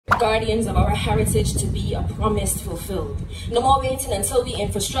guardians of our heritage to be a promise fulfilled. No more waiting until the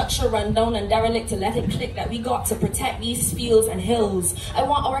infrastructure run down and derelict to let it click that we got to protect these fields and hills. I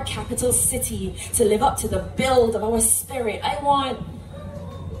want our capital city to live up to the build of our spirit. I want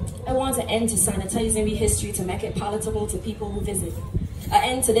an end to sanitizing the history to make it palatable to people who visit. An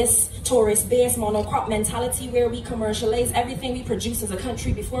end to this tourist-based monocrop mentality where we commercialize everything we produce as a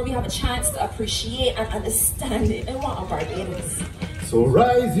country before we have a chance to appreciate and understand it. I want a Barbados. So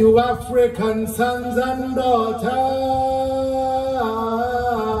rise, you African sons and daughters.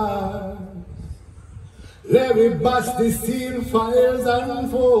 Let me bust the steel fires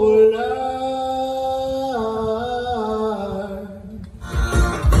and fold.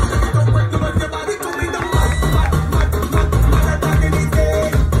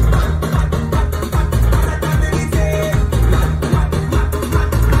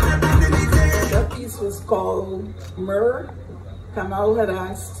 Called Myrrh. Kamau had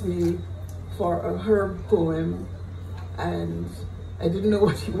asked me for a herb poem and I didn't know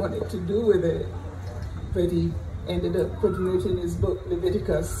what he wanted to do with it, but he ended up putting it in his book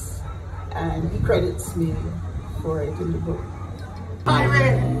Leviticus and he credits me for it in the book.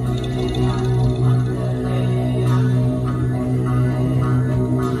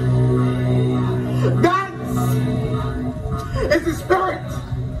 That is the spirit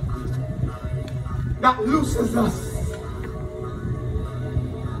that looses us,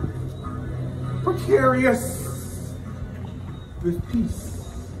 precarious with peace.